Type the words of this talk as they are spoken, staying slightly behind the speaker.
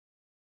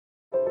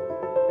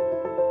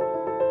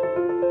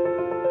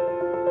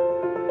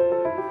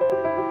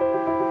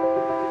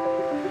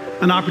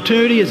An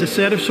opportunity is a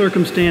set of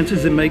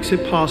circumstances that makes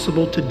it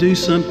possible to do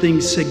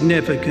something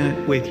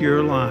significant with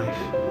your life.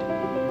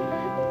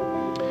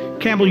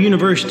 Campbell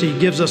University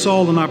gives us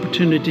all an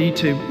opportunity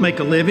to make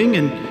a living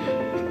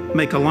and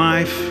make a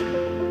life,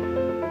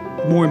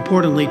 more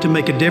importantly, to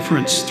make a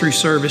difference through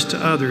service to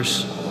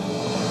others.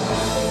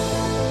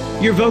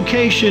 Your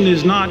vocation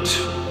is not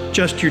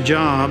just your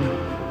job.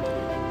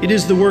 It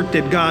is the work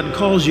that God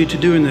calls you to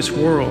do in this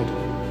world.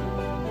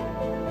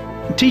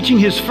 Teaching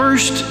his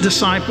first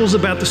disciples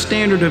about the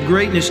standard of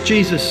greatness,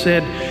 Jesus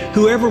said,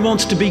 "Whoever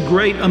wants to be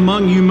great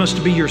among you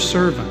must be your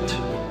servant."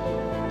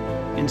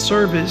 And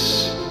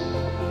service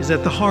is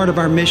at the heart of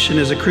our mission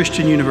as a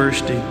Christian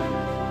university.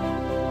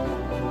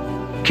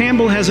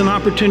 Campbell has an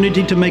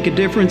opportunity to make a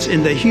difference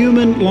in the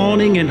human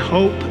longing and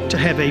hope to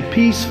have a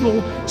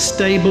peaceful,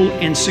 stable,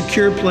 and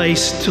secure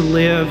place to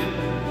live,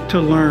 to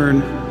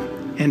learn,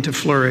 and to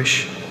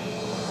flourish.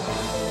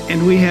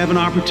 And we have an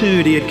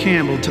opportunity at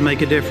Campbell to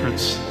make a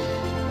difference.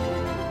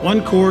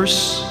 One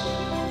course,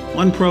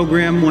 one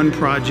program, one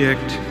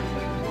project,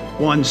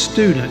 one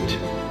student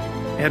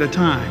at a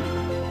time.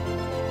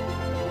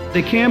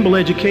 The Campbell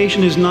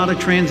education is not a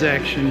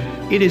transaction.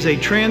 It is a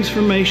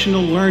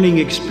transformational learning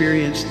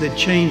experience that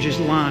changes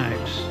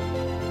lives.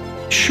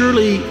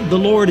 Surely the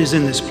Lord is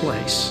in this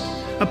place,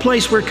 a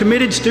place where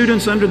committed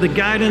students under the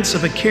guidance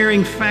of a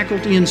caring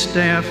faculty and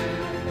staff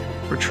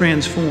are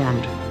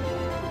transformed.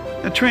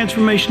 That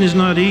transformation is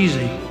not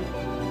easy.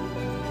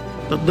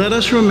 But let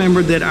us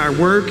remember that our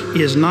work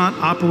is not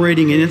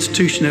operating an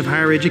institution of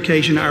higher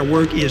education. Our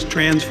work is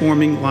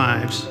transforming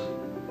lives.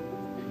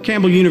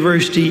 Campbell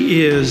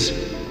University is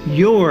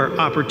your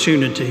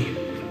opportunity.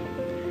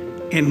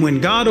 And when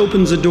God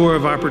opens a door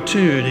of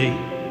opportunity,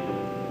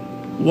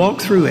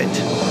 walk through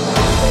it.